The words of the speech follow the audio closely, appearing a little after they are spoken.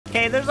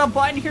Okay, there's a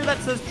button here that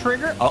says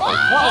trigger. Oh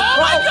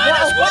my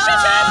goodness, what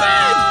just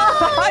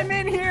happened? I'm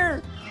in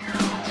here.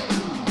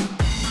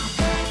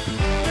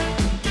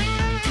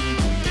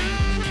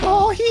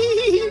 Oh,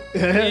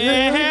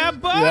 Yeah,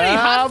 buddy. Yeah,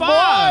 High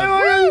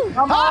five. boy.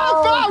 Come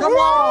High five.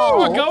 on.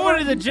 We're going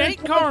to the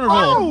Jank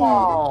Carnival.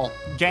 Oh,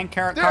 Jank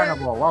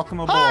Carnival. Welcome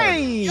aboard.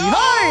 Hi. Hold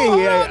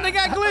Hi. on, they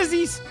got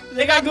glizzies.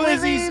 We got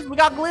glizzies. We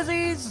got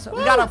glizzies.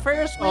 We got a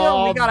Ferris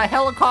wheel. We got a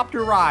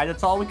helicopter ride.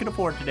 That's all we can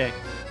afford today.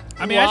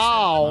 I mean,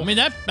 Wow.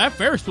 that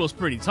Ferris wheel's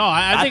pretty tall.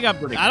 I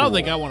don't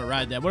think I want to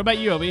ride that. What about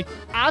you, Obi?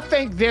 I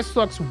think this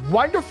looks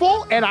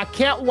wonderful, and I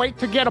can't wait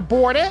to get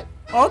aboard it.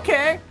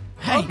 Okay.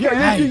 Hey,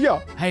 Yeah.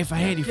 hey, if I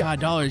hand you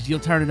 $5, you'll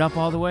turn it up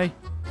all the way?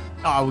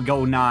 Oh, we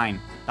go 9.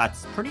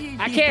 That's pretty.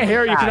 I can't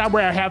hear you because I'm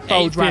wearing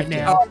headphones right 850.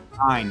 now.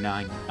 Oh,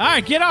 9. All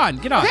right, get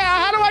on. Yeah,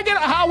 how do I get?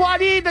 How I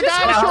need the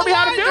guy to show me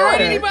how to do There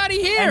ain't it?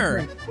 anybody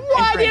here.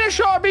 Why did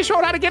it be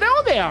shown how to get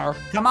on there?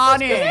 Come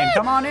on in.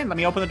 Come on in. Let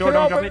me open the door. Can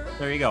I Don't jump open- it.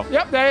 There you go.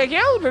 Yep, there you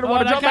go. Didn't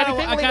want to jump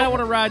anything. I kind of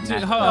want to ride too.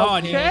 Hold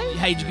on. Okay.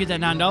 Hey, did you get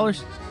that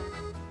 $9?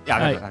 Yeah,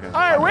 Hey. I got it.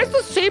 All right, where's the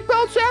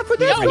seatbelts at for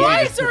this? Yo,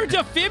 why is there a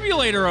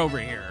defibrillator over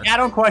here? Yeah,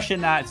 don't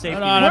question that safety.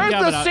 Hold on,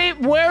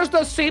 I'm Where's the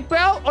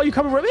seatbelt? Oh, you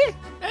coming with me?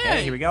 Yeah,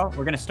 Hey, here we go.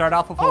 We're gonna start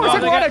off with Oh, one.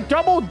 it's like on a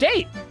double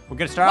date. We're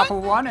gonna start off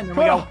with one, and then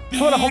we go.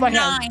 Hold on, hold my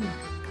hand.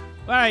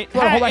 all right.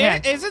 Hold my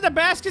hand. Isn't the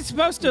basket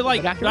supposed to,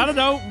 like, I don't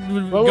know,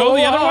 Whoa, go whoa,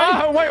 the other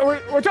whoa, way? Wait,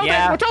 we're tilting.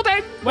 Yeah. We're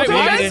tilting. Wait, we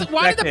why didn't did the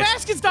inspect it.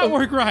 baskets not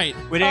work right?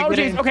 We didn't Oh, get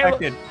it geez. Okay,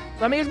 inspected.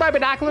 let me use my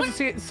binoculars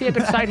to see a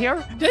good sight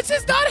here. This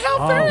is not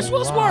how Ferris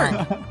wheels work.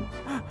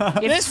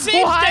 This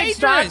seems fine.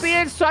 Stop dangerous.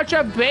 being such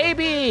a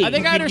baby. I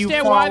think I Did you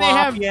understand why fall they off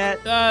have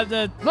yet?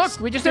 the Look,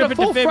 we just did a stupid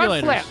full front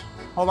defibrillators. flip.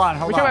 Hold on, We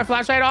hold turn my on.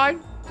 flashlight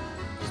on.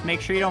 Just make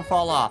sure you don't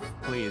fall off,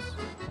 please.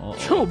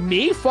 To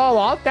me, fall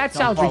off? That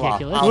Don't sounds fall off.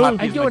 ridiculous. I'll have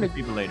to I'm use my doing it.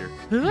 defibrillator.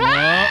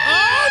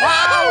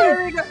 Ah!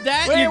 There you go.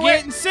 That Wait, you're wait.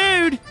 getting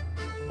sued.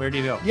 Where do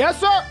you go? Yes,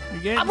 sir.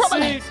 You're getting I brought my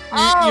sued. legs.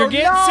 Oh, You're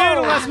getting no. sued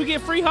unless we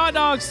get free hot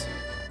dogs.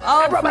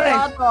 Oh, brought my free legs.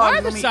 hot dogs. Why are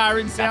the Let me-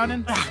 sirens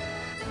sounding?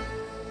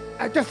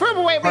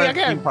 Defibrillate me Park,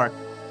 again. theme park.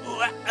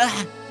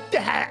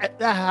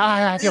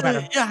 I feel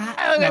better.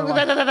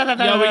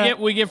 Yeah,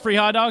 we get free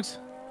hot dogs.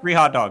 Free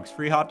hot dogs.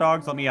 Free hot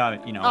dogs. Let me,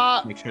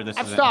 make sure this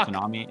I'm isn't stuck. a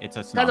tsunami. It's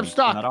a tsunami. Guys, I'm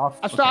stuck. Turn that off.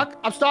 I'm Okay. stuck.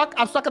 I'm stuck.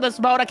 I'm stuck in this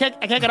mode. I can't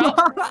get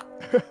up.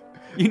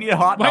 You need a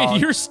hot dog. Wait,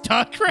 you're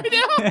stuck right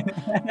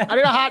now? I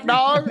need a hot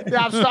dog.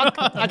 Yeah, I'm stuck.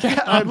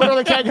 I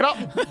literally can't get up.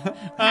 All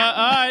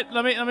right,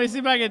 let me see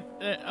if I can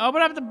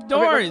open up the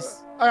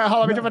doors. All right,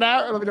 hold on. Let me do it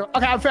now. Let me do it.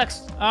 Okay, I'm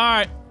fixed. All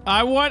right,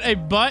 I want a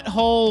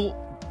butthole.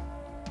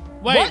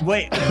 Wait,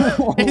 Wait.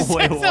 it says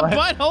Wait, a what?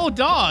 butthole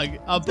dog.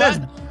 A says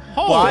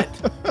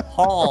butthole.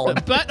 Hall. A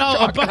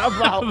butthole. Talking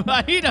about.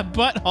 I need a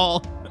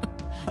butthole.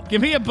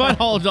 Give me a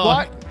butthole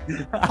dog. What?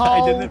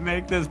 I didn't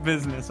make this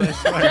business. I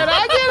swear. Can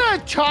I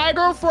get a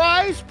tiger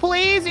fries,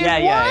 please? In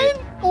Yeah.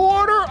 one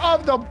order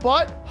of the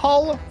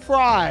butthole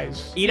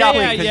fries. Eat Yeah, up,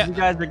 yeah, because yeah. you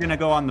guys are gonna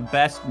go on the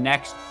best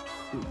next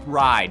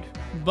ride.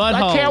 Buttholes.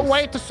 I can't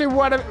wait to see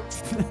what it.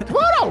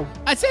 Tomato.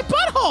 I said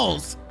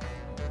buttholes.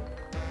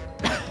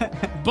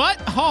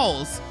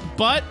 Buttholes.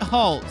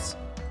 Buttholes.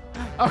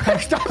 Okay,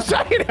 stop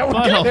saying it. We're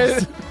Buttholes.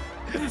 getting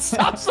it.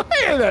 Stop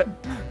saying it.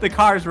 The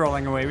car's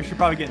rolling away. We should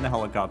probably get in the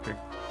helicopter.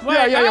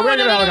 Wait, yeah, oh, we're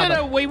no, gonna no,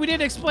 no, wait, we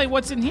didn't explain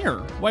what's in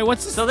here. Wait,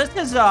 what's this? So this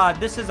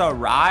is a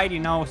ride. You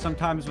know,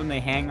 sometimes when they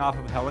hang off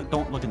of a heli,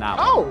 don't look in that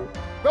one. Oh,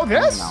 no,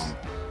 this? No,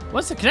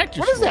 What's the connector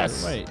What is for?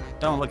 this? Wait.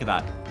 don't look at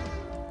that.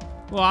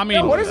 Well, I mean,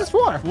 No, what is this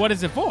for? What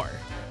is it for?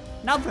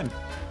 Nothing.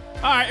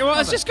 All right, well,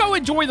 let's just go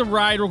enjoy the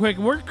ride real quick.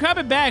 We're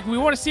coming back. We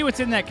want to see what's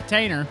in that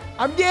container.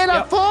 I'm getting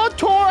a full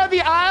tour of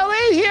the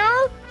island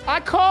here. I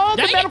called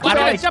the Dang it, medical why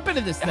did I guys. jump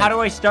into this thing? How do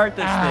I start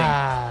this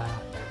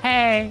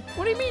Hey,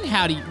 What do you mean,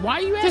 how do you? Why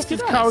are you this asking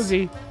is us?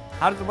 cozy.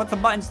 thing? What's the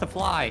buttons to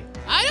fly?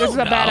 I don't This is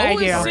a know. bad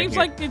idea. It seems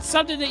like it's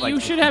something that you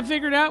Like- should have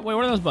figured out. Wait,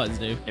 what do those buttons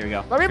do? There we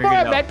go. Let me Figure borrow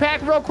it a out. med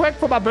pack real quick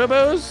for my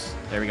boo-boos.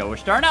 There we go. We're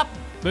starting up.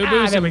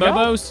 Boo-boos there and we go.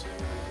 bobos.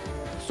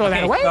 Store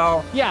that away.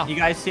 So Yeah. you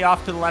guys see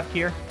off to the left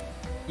here.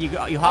 You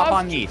hop Off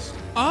on these.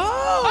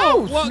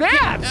 Oh, Oh,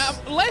 snaps.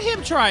 let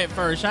him try it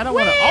first. I don't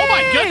want to. Oh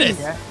my goodness!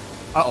 Yeah.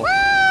 Uh-oh.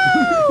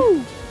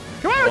 Woo!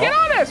 Come on, get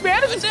on this,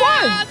 man. This is Nah,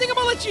 fun. I think I'm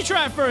gonna let you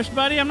try it first,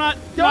 buddy. I'm not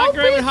Don't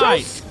great be with so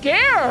height.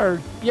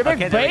 scared. You big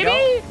Okay, there we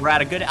baby. go. We're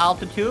at a good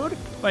altitude.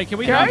 Wait, can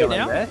we Okay. knock Go it like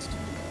down? this.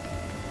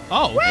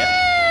 Oh, Yep,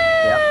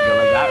 go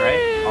like that,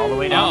 right? All the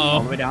way down. Uh-oh.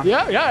 All the way down. Yeah.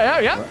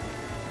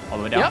 All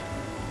the way down.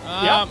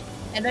 Yep. um,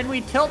 And then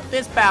we tilt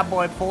this bad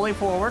boy fully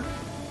forward.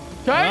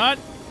 Okay. what?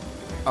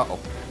 Uh-oh.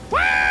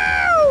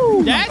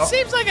 Woo! That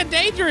seems like a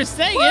dangerous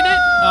thing, isn't it?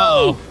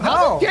 Uh-oh. That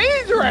was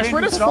dangerous.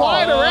 We're just Dangerous at all.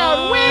 flying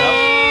around.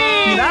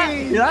 See that?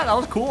 Whee! See that? That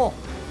was cool.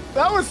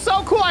 That was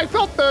so cool. I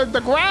felt the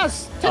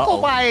grass tickle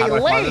Uh-oh. my How do I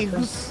fly this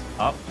legs.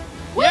 Up.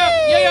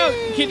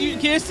 Yo, can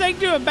this thing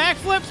do a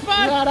backflip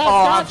spot?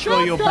 I'll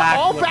show you a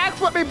Oh, backflip.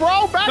 backflip me, bro.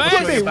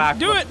 Backflip me. back.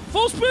 Do it,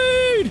 full speed.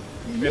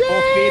 Okay,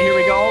 full speed. Here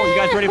we go. You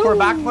guys ready for a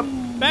backflip?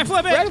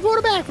 Backflip Ready it.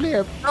 for the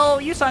backflip. Oh,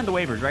 you signed the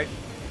waivers, right?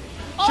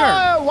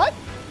 Sure. What?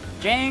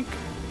 Jank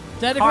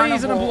Technically,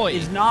 he's an Carnival employee.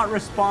 is not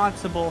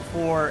responsible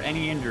for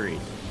any injuries.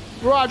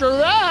 Roger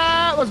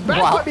that. Let's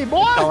back with me,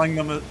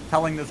 boy.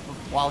 Telling this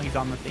while he's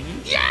on the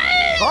thingy. Yay!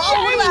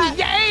 Oh, look at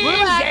that. Yay! Look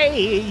at that.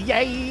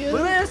 Yay!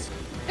 Look at this.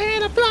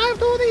 And I'm flying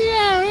through the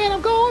air, and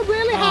I'm going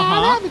really high.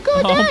 I'm having a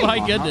good day. Oh my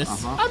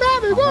goodness. I'm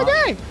having a good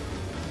day.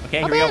 Okay,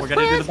 here we go. We're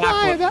gonna do the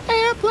backflip. The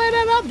airplane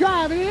that I'm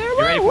driving. You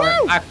ready for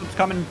it? Backflip's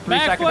coming in 3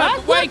 seconds.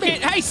 Backflip. Wait,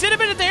 hey,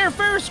 Cinnamon at the air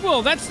Ferris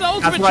wheel. That's the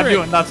ultimate That's what I'm trick.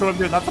 doing. That's what I'm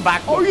doing. That's the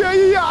backflip. Oh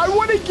yeah. I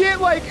want to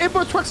get like in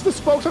betwixt the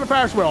spokes on the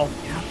Ferris wheel.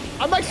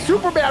 I'm like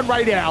Superman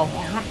right now.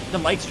 The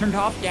lights turned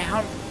off.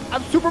 Down.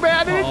 I'm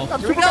Superman in it. Uh-oh. I'm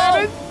Here we Superman go.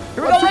 in it.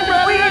 Here we go.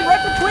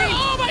 Right between.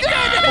 Oh my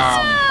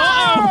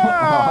goodness.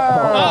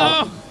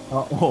 Uh-oh.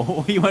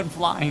 Uh-oh. He went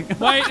flying.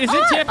 Wait, is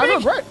it tipping? I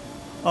look great.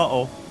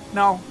 Uh-oh.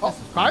 No. Oh,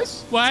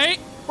 guys. Wait,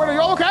 Wait, are you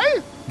all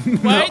okay?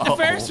 the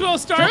Ferris wheel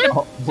started to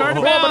Well, bounce.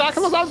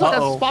 binoculars on so I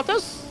can Uh-oh. spot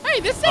this.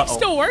 Hey, this thing's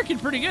still working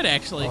pretty good,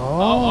 actually. Oh.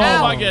 Oh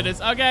my goodness.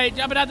 Okay,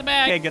 jumping out the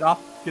back. Okay, get off.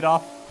 Get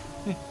off.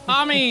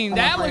 I mean,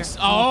 that looks.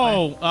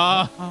 Oh,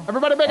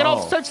 Everybody making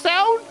all Oh. 6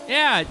 down?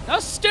 yeah.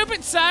 Those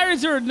stupid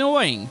sirens are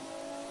annoying.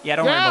 Yeah,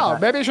 don't worry Yeah, about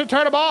that. maybe you should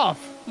turn them off.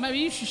 Maybe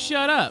you should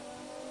shut up.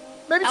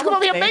 Maybe you should I come over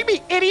would here and say-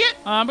 make me, idiot.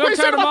 I'm What gonna you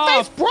turn said them to my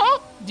off. face, bro?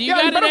 Do you Yeah,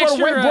 got you an better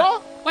extra? wear a wig,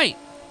 bro. Wait.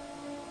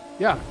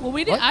 Yeah. Well,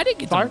 we What? did. I didn't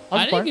get Sorry, to. I'm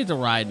I didn't sorry. get to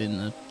ride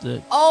in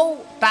the. Oh,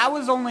 that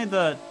was only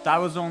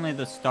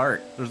the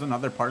start. There's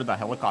another part of the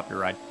helicopter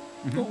ride.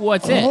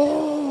 What's it?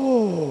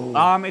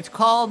 Oh. It's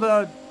called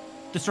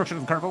Destruction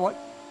of the Carnival. What?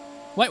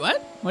 Wait,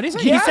 what? What is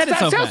it? Yes, He said it that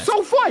so sounds fast.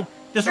 so fun.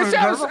 This It was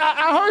sounds, incredible.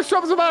 I heard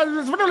something about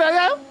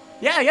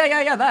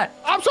Yeah, that.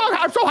 I'm so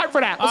hyped for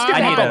that. Let's All get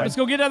right, that. let's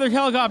go get another I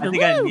helicopter.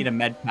 think I Woo! need a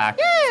med pack.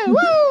 Yeah,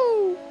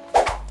 woo.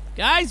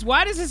 Guys,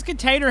 why does this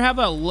container have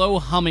a low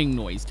humming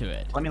noise to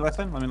it? Let me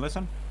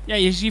listen. Yeah,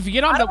 if you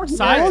get on I the don't hear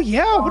side. Oh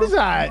yeah, what is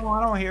that? No,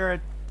 I don't hear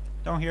it.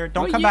 Don't hear it.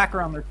 Don't Well, come you- back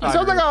around their It side.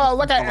 sounds like a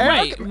Wait,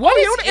 air, what oh,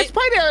 is you know, it's it?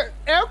 probably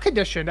air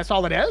conditioned. That's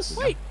all it is.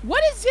 Wait,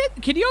 what is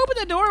it? Can you open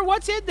the door?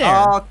 What's in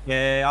there?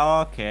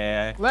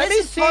 Okay. Let this me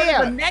is see part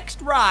of it. the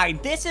next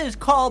ride. This is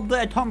called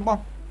the Tumba.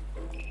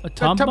 A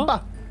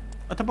tumba?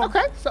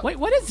 Okay. So, Wait,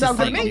 what is this Sounds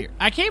like thing me. here?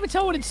 I can't even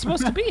tell what it's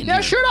supposed to be in now,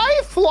 here. should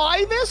I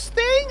fly this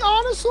thing?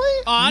 Honestly.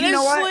 Honestly, You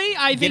know what?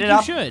 I Get think it you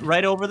up should.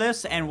 right over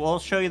this, and we'll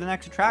show you the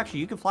next attraction.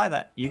 You can fly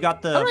that. You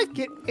got How do I the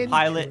get in?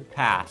 pilot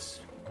pass.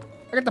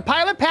 I got the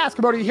pilot pass.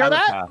 Camodo, you hear Pilot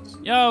that? pass.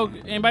 Yo,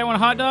 anybody want a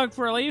hot dog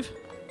for a leave?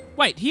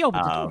 Wait, he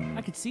opened the door. Um,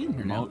 I can see in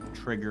here now. Remote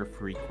trigger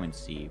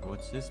frequency.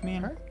 What's this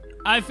mean? Okay.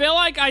 I feel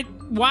like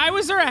Why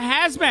was there a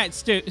hazmat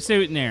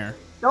suit in there?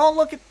 Don't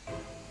look at.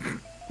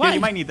 What? Here,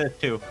 you might need this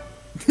too.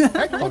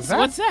 What's that?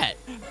 What's that?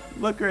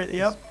 Look right.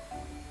 Yep.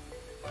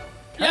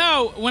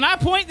 Yo, when I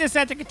point this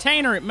at the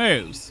container, it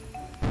moves.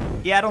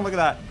 Yeah, don't look at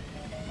that.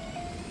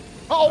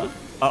 Oh.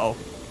 Uh-oh.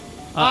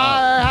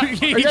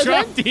 He are you guys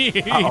dropped, in?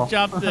 he Uh-oh.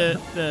 dropped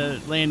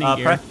the landing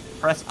gear.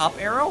 Press up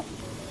arrow.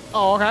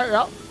 Oh, okay.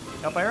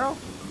 Yep. Up arrow.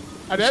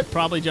 I did.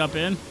 Probably jump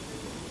in.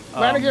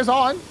 Landing gear's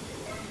on.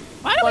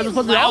 Why Why do is we it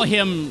supposed to be allow on?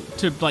 him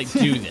to like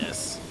do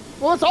this?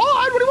 Well, it's on.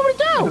 What do you want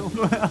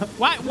me to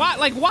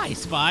do? Why,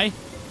 Spy?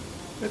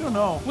 I don't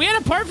know. We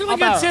had a perfectly How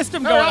good about-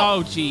 system no, going. no.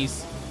 Oh,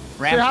 jeez.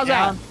 Ramp how's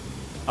down. that?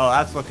 Oh,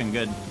 that's looking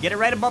good. Get it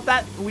right above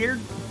that weird.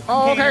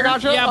 Oh, okay, container.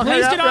 gotcha. Yeah, okay,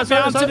 please do not yes, sir,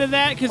 bounce sir. into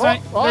that because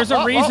there's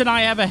a reason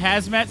I have a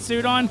hazmat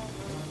suit on.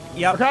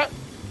 Yep. Okay.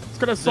 It's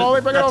gonna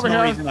slowly bring it That's over no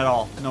here. reason at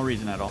all. No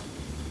reason at all.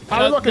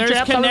 How we looking, There's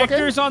champ? How we looking?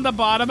 connectors on the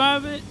bottom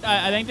of it.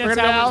 I think that's Bring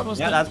it how we're out. supposed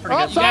Yeah, to. that's pretty Oh,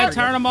 good. You gotta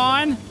sorry. turn them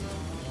on.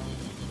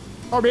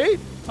 Oh, me?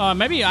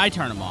 Maybe I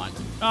turn them on.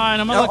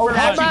 And I'm gonna Oh, look for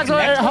how Hold about that. you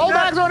connect hold with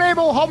that? bags are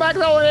enabled. Hold bags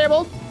are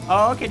enabled.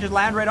 Oh, okay. Just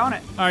land right on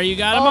it. All right, you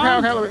got them Okay,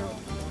 on?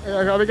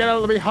 okay.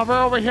 Let me hover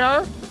over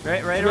here.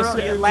 Right This- around.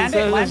 this- Land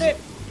it. Land this-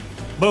 it.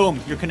 Boom.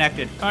 You're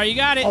connected. All right, you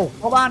got it. Oh.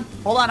 Hold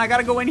on. I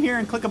gotta go in here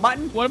and click a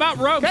button. What about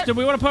ropes? Okay. Do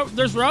we want to put?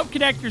 There's rope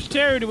connectors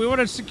too. Do we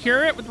want to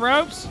secure it with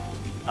ropes?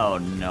 Oh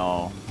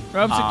no.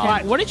 Ropes.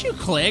 What? What did you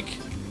click?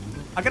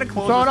 I gotta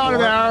close Throw it this on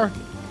door. there.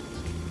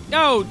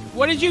 No.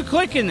 What did you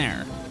click in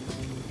there?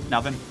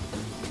 Nothing.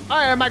 All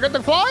right, am I good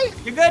to fly?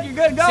 You're good. You're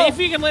good. Go. See if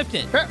you can lift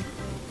it.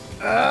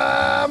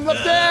 I'm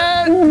lifted.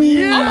 Yeah.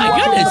 Oh my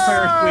goodness.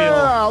 Ferris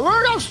wheel.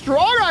 Look how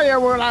strong I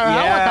am when I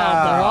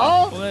helicopter,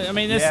 huh? Well, I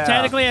mean, this Yeah.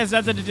 technically has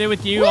nothing to do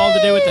with you. All to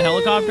do with the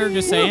helicopter.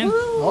 Just saying.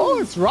 Oh,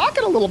 it's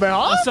rocking a little bit, huh?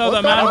 Also, the What's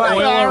amount going of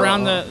on oil there?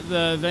 around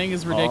the thing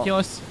is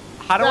ridiculous.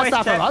 How do That's I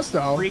not set from us,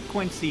 though.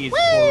 frequencies Whee!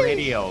 for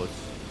radios?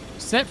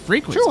 Set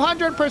frequency.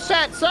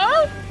 200%, sir.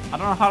 I don't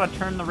know how to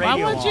turn the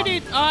radio Why would you on.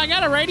 need? I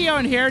got a radio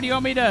in here. Do you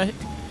want me to?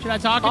 Should I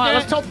talk All right,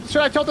 into let's it? tilt.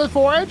 Should I tilt it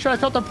forward? Should I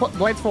tilt the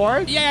blades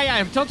forward?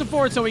 Yeah. Tilt it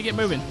forward so we get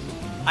moving.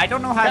 I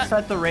don't know how Yeah. to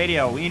set the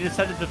radio. We need to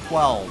set it to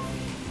 12.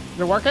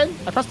 You're working?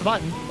 I pressed the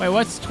button. Wait,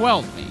 what's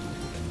 12 mean?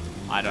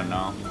 I don't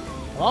know.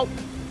 Oh,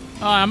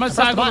 I'm gonna pressed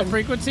the cycle the button.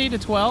 frequency to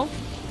 12.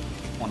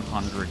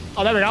 100.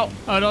 oh, there we go.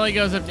 Oh, it only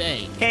goes up to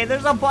 8. Okay,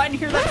 there's a button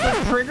here that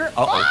says trigger. Uh-oh.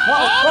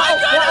 Oh my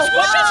goodness,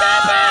 what just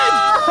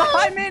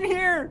happened? I'm in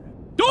here.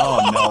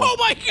 Oh, no.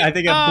 my god! I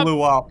think it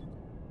blew up.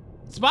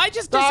 Spy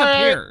just Sorry.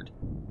 disappeared.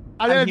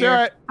 I didn't do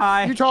here. it.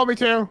 Hi. You told me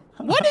to.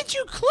 What did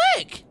you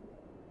click?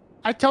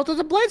 I tilted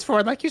the blades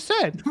forward, like you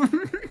said.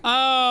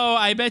 Oh,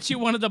 I bet you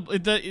one of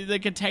the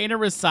container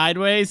was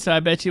sideways, so I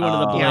bet you one of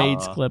the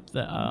blades clipped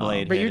the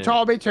blade. But you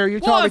told me to. You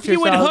told well, me if to.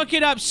 you would hook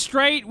it up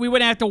straight, we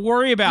wouldn't have to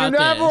worry about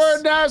this. You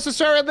never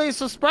necessarily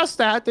expressed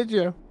that, did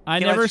you? I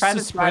never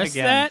expressed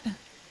that.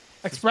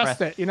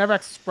 Expressed it. You never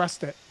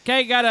expressed it.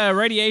 Okay, got a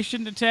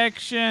radiation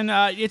detection.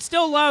 It's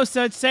still low,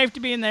 so it's safe to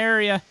be in the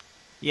area.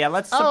 Yeah,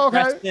 let's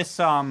suppress this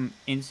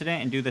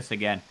incident and do this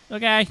again.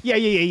 Okay.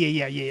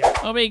 Yeah.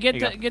 Obi, get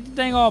the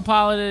thing all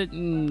piloted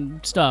and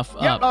stuff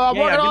up. I'm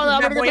working on it.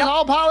 I'm gonna get this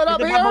all piloted up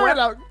here.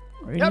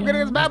 Yep, getting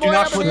this bad boy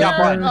up in here.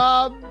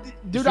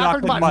 Do not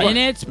click button.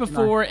 Minutes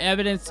before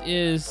evidence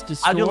is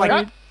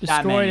destroyed.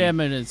 Destroyed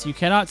evidence. You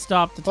cannot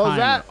stop the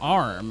timer.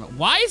 Arm.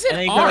 Why is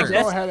it arm?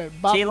 Go ahead and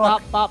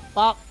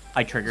bop.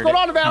 I triggered it. What's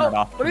going on, Devour?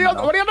 What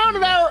are you doing,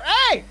 Devour?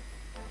 Hey!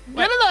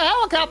 Get in the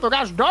helicopter,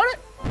 gosh darn it!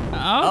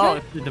 Oh,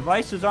 if the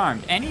device is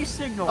armed, any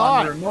signal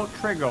on the remote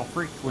trigger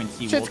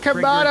frequency will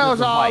trigger the Camodo's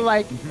device. all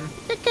like, you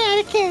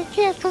gotta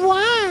just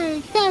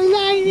line.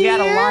 You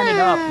gotta line it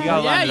up.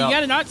 You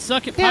gotta not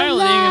suck at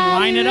piloting and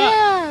line it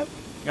up.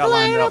 You gotta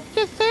line it up.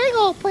 The thing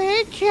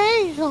open,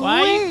 change the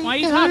Why are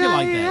you talking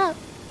like that?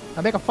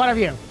 I'm making fun of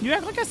you. You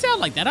act like I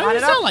sound like that. I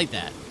don't sound like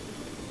that.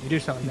 You do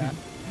sound like that.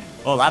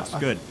 Oh, that's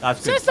good.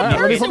 That's good. Says the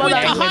person with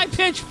the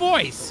high-pitched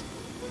voice.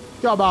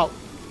 Go about.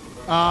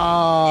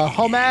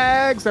 Home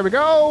eggs. There we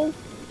go.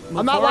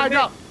 I'm not lined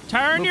up.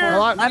 Turn your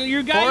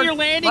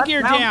landing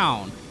gear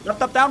down.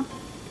 Up, down.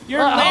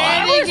 Your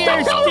landing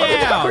gear's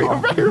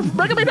down. You're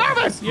making me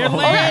nervous. Your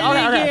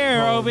landing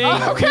gear, Obi.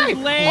 Okay.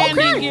 Your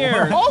landing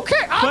gear.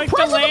 Okay. Click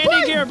the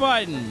landing gear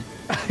button.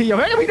 You're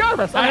making me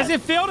nervous. How does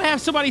it feel to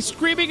have somebody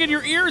screaming in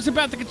your ears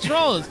about the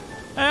controls?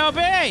 Hey,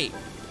 Obi.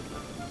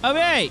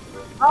 Obi.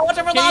 Oh, what's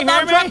over Can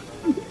you hear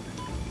me?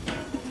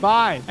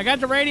 Fine. I got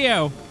the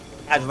radio.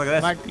 Guys, look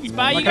at this.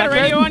 Spy, you got a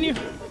radio on you?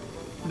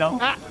 No. All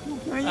right,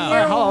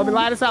 hold on.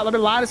 Let me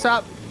line this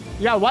up.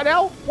 You got what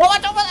now?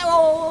 What's over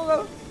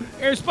there?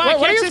 Here, Spy,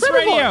 catch this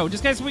radio,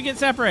 just in case we get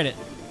separated.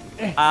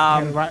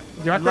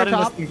 Let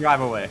this thing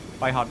drive away.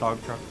 By hot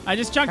dog truck. I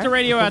just chunked the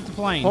radio out the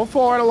plane. Pull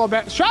forward a little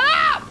bit. Shut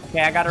up!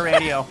 Okay, I got a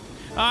radio.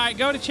 All right,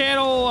 go to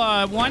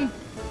channel 1.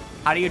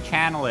 How do you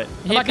channel it?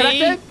 Am I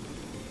connected?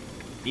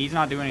 He's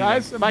not doing anything.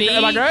 Guys, am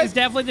I good? Is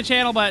definitely the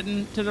channel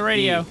button to the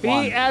radio.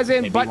 B as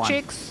in butt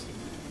cheeks.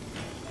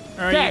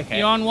 Okay.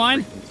 You on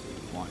 1?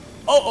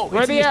 Oh,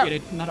 where's the air?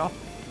 Not off.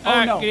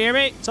 Oh, no. Can you hear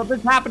me?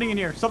 Something's happening in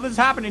here. Something's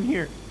happening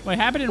here. Wait,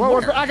 happening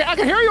where? I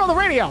can hear you on the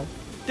radio.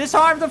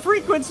 Disarm the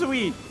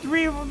frequency.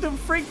 The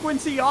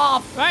frequency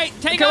off. Right,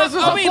 take off.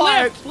 Obi,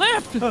 lift.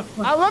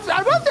 I lifted.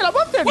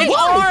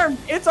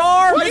 It's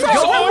armed.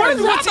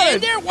 What's in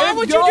there? Why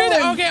would you do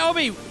that? Okay,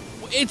 Obi.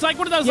 It's like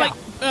one of those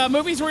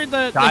movies where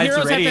the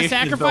heroes have to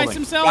sacrifice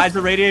themselves. Guys,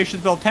 the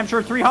radiation's built.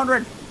 Temperature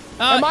 300.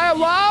 Am I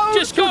allowed?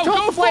 Just go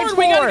forward.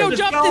 We gotta go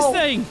jump this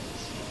thing.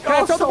 Can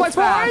I tilt the blades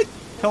forward?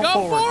 Go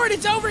forward.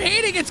 It's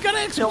overheating. It's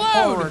gonna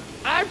explode.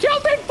 I'm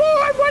tilting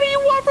forward. What do you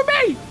want from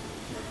me?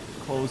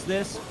 Close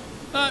this.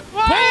 Pull up.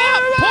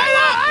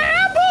 I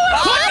am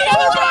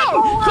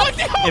pulling. Click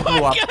the other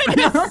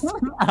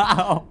button.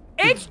 Ow.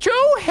 It's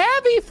too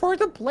heavy for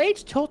the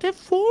blades tilted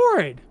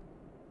forward.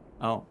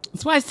 Oh.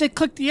 That's why I said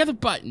click the other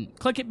button.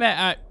 Click it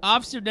back.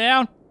 Officer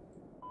down.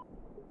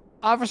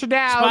 Officer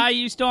down. Spy,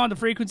 you still on the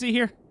frequency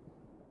here?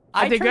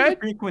 I turned the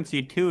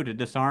frequency 2 to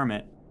disarm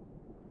it.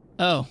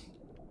 Oh.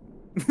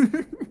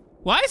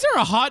 Why is there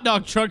a hot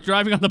dog truck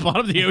driving on the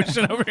bottom of the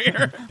ocean over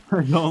here?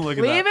 Don't look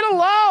at that. Leave it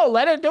alone.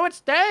 Let it do its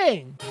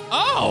thing.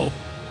 Oh.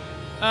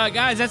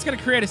 Guys, that's going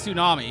to create a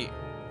tsunami.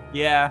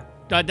 Yeah.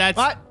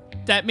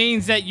 That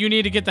means that you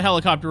need to get the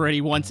helicopter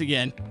ready once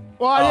again.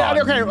 Well,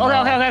 okay. You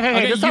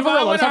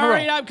might want to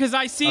hurry up because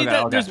I see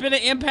that there's been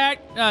an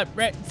impact.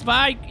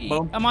 Spy,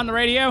 I'm on the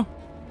radio.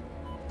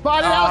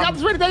 Don't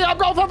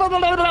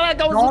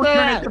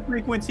turn it to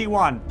frequency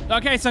 1.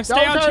 Okay, so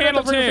stay on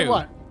channel 2.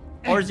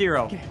 Or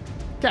 0.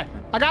 Okay,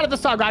 I got it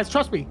this time, guys.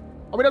 Trust me.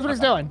 Obi knows what he's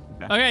doing.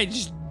 Okay,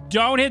 just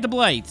don't hit the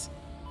blades.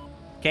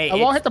 Okay, I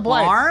won't hit the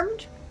blades.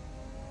 Armed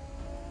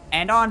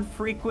and on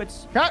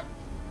frequency. Cut.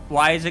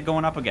 Why is it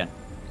going up again?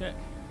 Okay.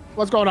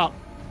 What's going up?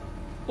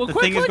 Well, the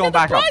thing is going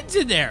back up.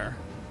 In there.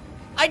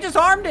 I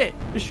disarmed it.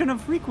 It shouldn't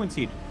have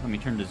frequencied. Let me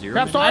turn to 0.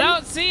 I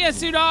don't see a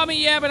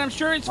tsunami yet, but I'm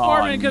sure it's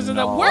forming because of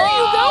the. Where are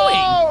you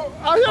going?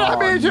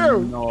 I need you.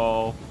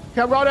 No.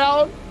 Come roll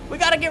down. We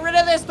gotta get rid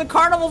of this. The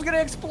carnival's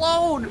gonna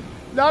explode.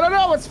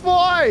 No, it's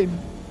fine.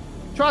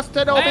 Trust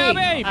it, Obi.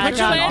 Hey, put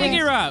your landing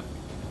gear up.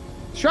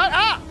 Shut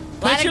up.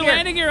 Put your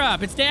landing gear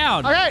up. It's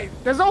down. Okay,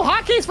 there's no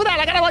hotkeys for that.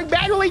 I gotta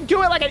manually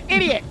do it like an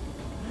idiot.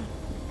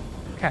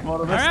 Okay. Well,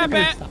 all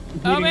right,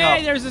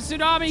 Obi, there's a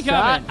tsunami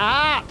coming.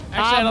 I'm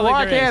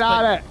working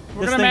on it.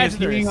 We're gonna match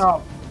this.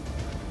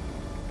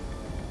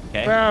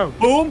 Okay.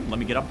 Boom. Let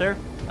me get up there.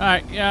 All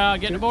right,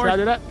 get aboard. Should I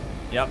do that?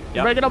 Yep.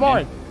 Break it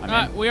aboard.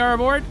 We are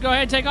aboard. Go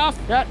ahead, take off.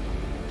 Yeah.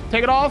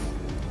 Take it off.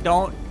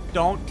 Don't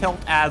tilt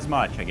as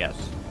much, I guess.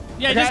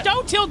 Yeah, just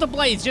don't tilt the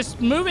blades.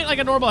 Just move it like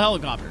a normal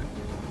helicopter.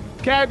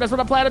 Okay, that's what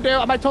I plan to do.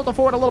 I might tilt it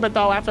forward a little bit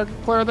though after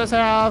clear this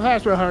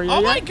fast with her.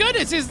 Oh my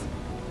goodness,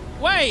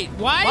 Wait,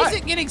 why is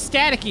it getting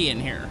staticky in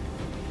here?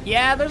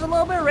 Yeah, there's a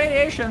little bit of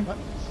radiation.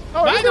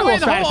 Oh, by the way,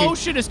 the whole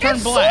ocean is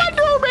turned black.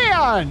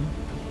 Slenderman!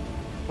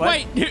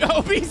 Wait,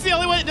 OB's the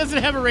only one that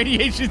doesn't have a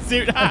radiation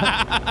suit.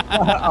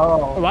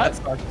 Oh, what?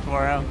 That sucks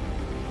for him.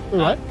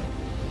 What?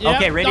 Yep.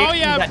 Okay, radiation. Oh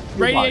yeah,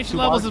 radiation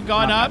levels have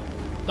gone up.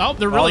 Oh,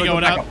 they're really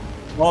going up.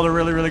 Oh, they're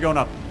really going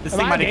up. This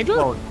thing might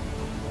explode.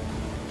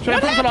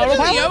 What happened to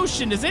the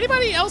ocean? Does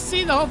anybody else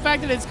see the whole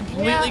fact that it's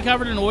completely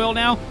covered in oil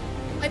now?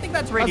 I think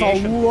that's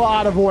radiation. That's a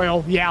lot of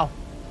oil. Yeah,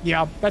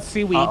 that's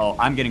seaweed. Uh-oh,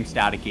 I'm getting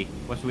staticky.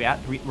 What's we at?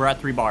 We're at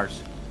 3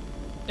 bars.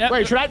 Yep.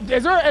 Wait,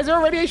 is there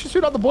a radiation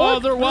suit on the board? Oh,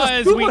 there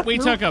was. We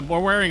took them. We're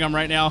wearing them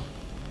right now.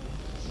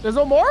 There's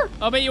no more?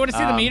 Oh, but you want to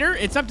see the meter?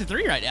 It's up to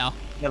 3 right now.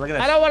 Yeah, look at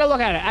this. I don't want to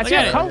look at it. I see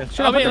a coat.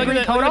 Should I put the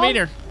green coat on? Look at the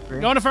meter.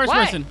 Go into first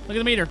person. Look at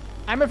the meter.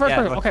 I'm in first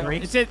person. Okay.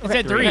 It's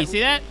at 3. See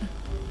that?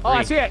 Oh,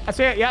 I see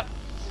it. Yep.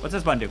 What's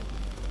this button do?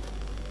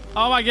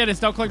 Oh my goodness!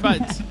 Don't click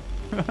buttons.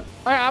 All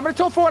right, I'm gonna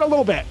tilt forward a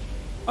little bit.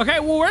 Okay.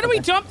 Well, where do we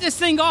dump this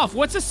thing off?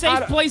 What's a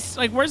safe place?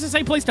 Like, where's a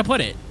safe place to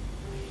put it?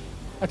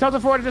 I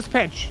tilted forward to this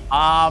pinch.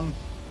 I'm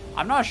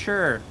not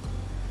sure. A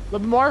little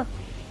bit more. All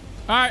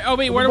right,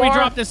 Obi, where do we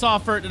drop this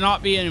off for it to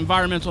not be an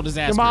environmental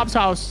disaster? Your mom's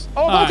house.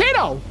 Oh,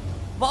 volcano.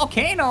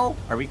 Volcano.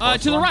 Are we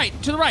close to the right.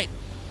 To the right.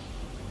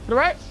 To the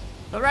right.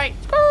 To the right.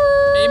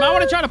 You might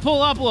want to try to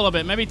pull up a little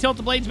bit. Maybe tilt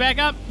the blades back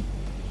up.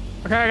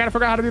 Okay, I gotta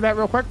figure out how to do that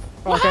real quick.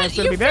 Well, okay, you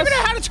figured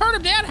out how to turn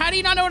them down. How do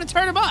you not know how to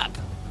turn them up?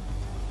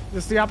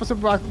 This is the opposite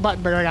button,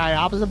 big guy.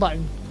 Opposite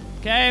button.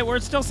 Okay, we're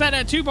still set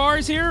at 2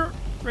 bars here.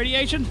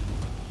 Radiation.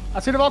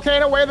 I see the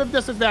volcano way the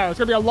distance there. It's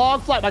gonna be a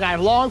long flight, my guy.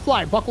 Long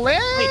flight. Buckle in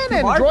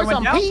and enjoy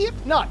some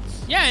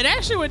peanuts. Yeah, it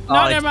actually would.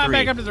 No, never mind.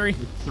 Back up to 3.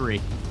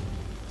 3.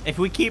 If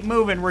we keep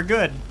moving, we're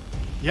good.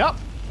 Yep.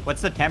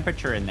 What's the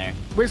temperature in there?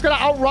 We're just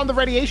gonna outrun the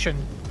radiation.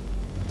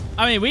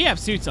 I mean, we have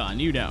suits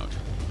on. You don't.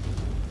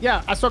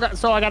 Yeah, I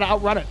gotta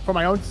outrun it for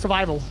my own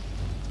survival.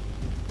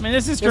 I mean,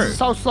 this is true. This is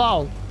so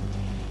slow.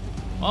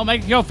 Well,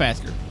 make it go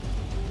faster.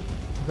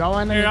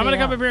 Going here, I'm gonna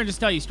come up here and just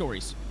tell you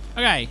stories.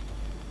 Okay.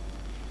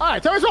 All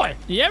right, tell me a story.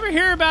 You ever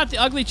hear about the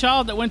ugly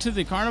child that went to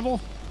the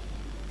carnival?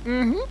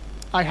 Mm-hmm.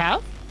 I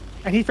have.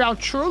 And he found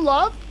true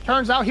love.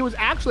 Turns out he was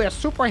actually a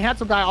super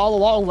handsome guy all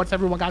along once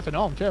everyone got to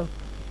know him, too.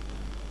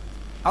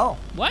 Oh.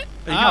 What?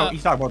 You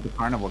talking about the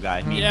carnival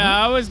guy.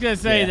 Yeah, I was going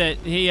to say that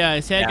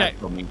his head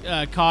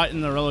got caught in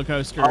the roller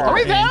coaster. Are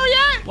we there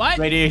yet? What?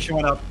 Radiation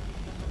went up.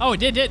 Oh, it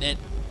did, didn't it?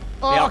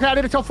 Oh, yeah. Okay, I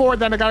need to tilt forward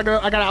then. I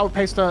gotta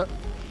outpace the...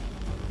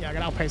 Yeah, I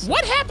gotta outpace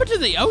What happened to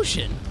the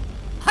ocean?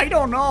 I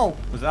don't know.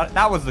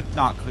 That was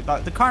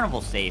the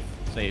carnival's safe.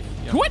 Safe.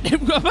 Yep.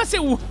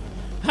 What?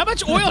 How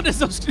much oil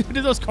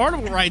do those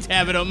carnival rides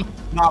have in them?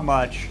 Not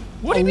much.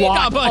 What do you mean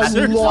not much?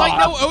 There's like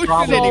no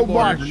ocean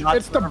anymore.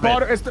 It's the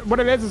butter. What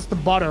it is the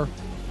butter.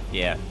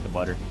 Yeah, the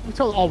butter. We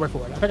tilt all the way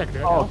forward. I think I can do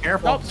it. Oh,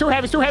 careful. No, it's too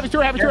heavy, too heavy, too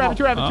heavy, too heavy,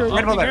 too heavy. A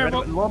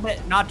little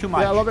bit, not too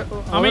much. Yeah, a little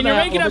bit. I mean, you're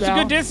making up some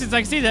good distance.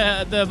 I can see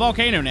the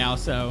volcano now,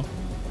 so.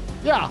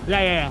 Yeah.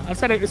 I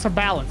said it's a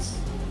balance.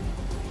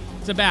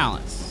 It's a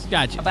balance.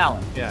 Gotcha. A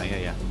balance.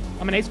 Yeah.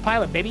 I'm an ace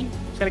pilot, baby.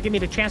 It's gotta give me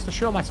the chance to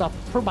show myself,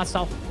 prove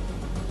myself.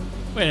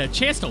 Wait, a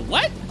chance to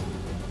what?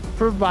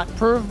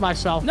 Prove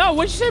myself. No,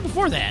 what'd you say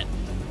before that?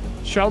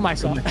 Show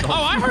myself. Oh,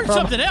 I heard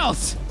something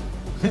else.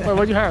 Wait,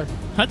 what'd you hear?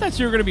 I thought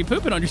you were gonna be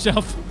pooping on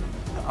yourself.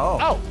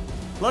 Oh.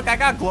 Look, I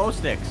got glow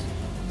sticks.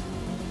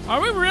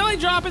 Are we really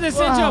dropping this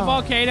into a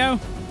volcano?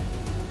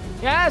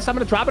 Yes, I'm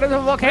gonna drop it into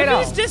a volcano.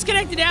 If it's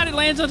disconnected out, it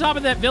lands on top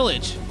of that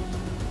village.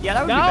 Yeah,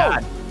 that would be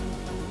bad.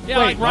 Yeah,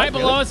 like right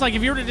below us. Like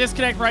if you were to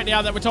discescect right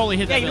now, that would totally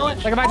hit that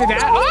village. Like if I did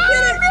that.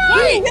 Oh,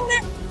 wait!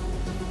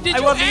 Did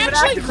you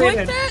actually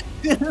click that?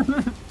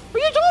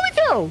 Well, you told me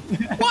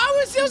to. Why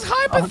was this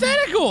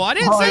hypothetical? I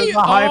didn't say you.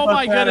 Oh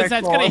my goodness,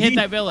 that's gonna hit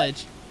that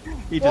village.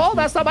 Well,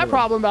 that's not my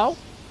problem though.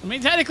 I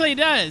mean, technically it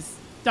does.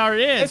 There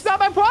it is. It's not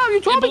my problem.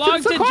 You told me to.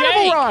 It's a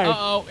carnival ride.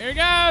 Uh-oh, here it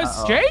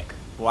goes. Jake?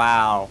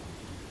 Wow.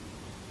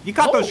 You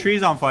caught those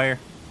trees on fire.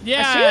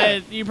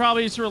 Yeah, you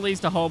probably just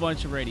released a whole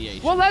bunch of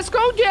radiation. Well, let's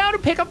go down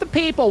and pick up the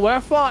people.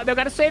 We're fine. They've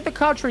got to save the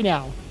country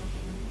now.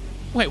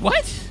 Wait,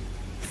 what?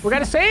 We got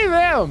to save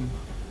them.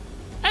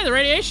 Hey, the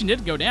radiation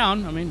did go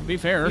down. I mean, to be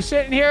fair. You're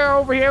sitting here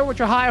over here with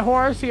your high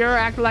horse here,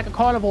 acting like a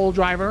carnival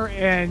driver,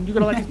 and you're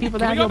going to let these people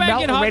down and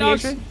melt the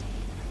radiation?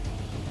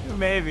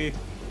 Maybe.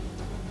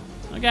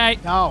 Okay.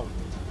 No.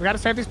 We got to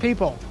save these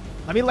people.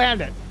 Let me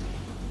land it.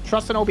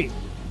 Trust an OB. Wait,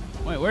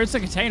 where's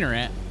the container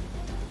at?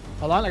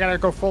 Hold on. I got to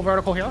go full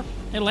vertical here.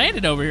 It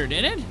landed over here,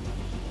 didn't it?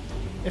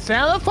 It's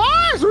down the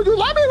forest. Would you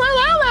let me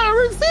land there?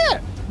 We see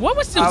it. What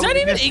was that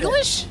even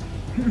English?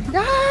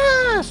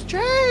 Yes,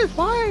 James.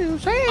 Why are you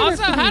saying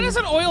this? Also, how does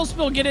an oil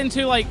spill get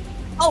into like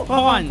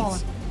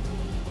ponds?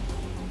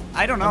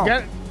 I don't know.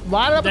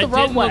 Line up the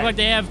roadway. Didn't look like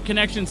they have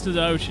connections to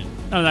the ocean.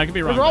 Oh, that could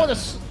be wrong. What's wrong with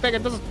this thing?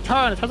 It doesn't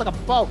turn. It turns like a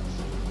boat.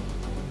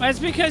 That's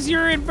because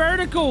you're in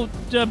vertical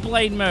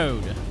blade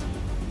mode.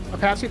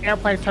 Okay, I've seen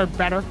airplanes turn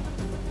better.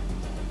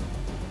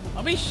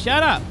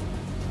 Shut up.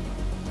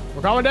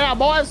 We're going down,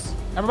 boys.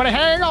 Everybody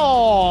hang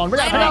on. We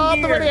gotta pick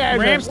up the radiation.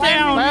 Ramps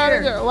down.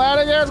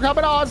 Landing gear's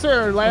coming on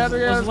soon. Landing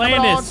gear's coming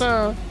on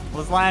soon.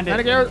 Let's land it.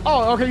 Landing gear.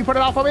 Oh, okay, you put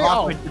it out for me?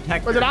 Oh. Is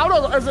it out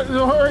or is it,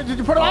 did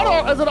you put it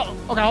out or is it,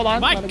 okay, hold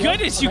on. My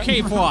goodness, you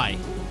can't fly.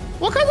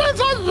 Well, because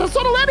I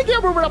saw the landing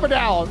gear moving up and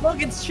down.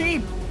 Look, it's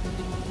sheep.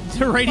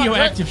 It's a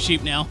radioactive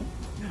sheep now.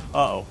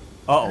 Uh-oh.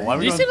 Uh-oh.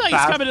 You seem like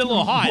he's coming in a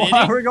little hot,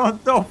 Why are we going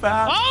so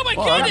fast? Oh, my That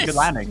was goodness. a good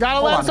landing.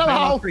 Gotta land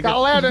somehow. Gotta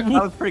land it.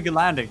 That was a pretty good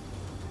landing.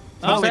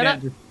 Oh, we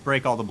didn't just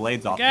break all the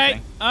blades off the okay.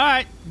 thing. All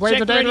right.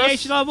 Check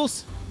radiation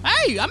levels.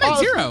 Hey, I'm at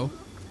 0.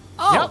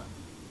 Oh. Yep.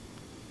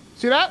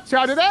 See that? See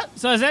how I did that?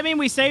 So does that mean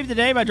we saved the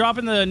day by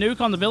dropping the nuke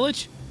on the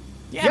village?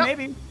 Yeah,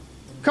 maybe.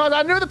 Because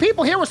I knew the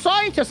people here were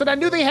scientists, and I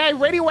knew they had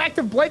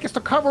radioactive blankets to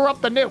cover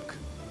up the nuke.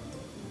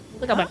 I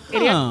think I'm an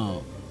idiot.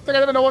 I think I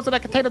didn't know what's in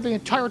that container the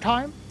entire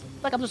time.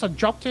 Like I'm just a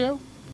joke to you.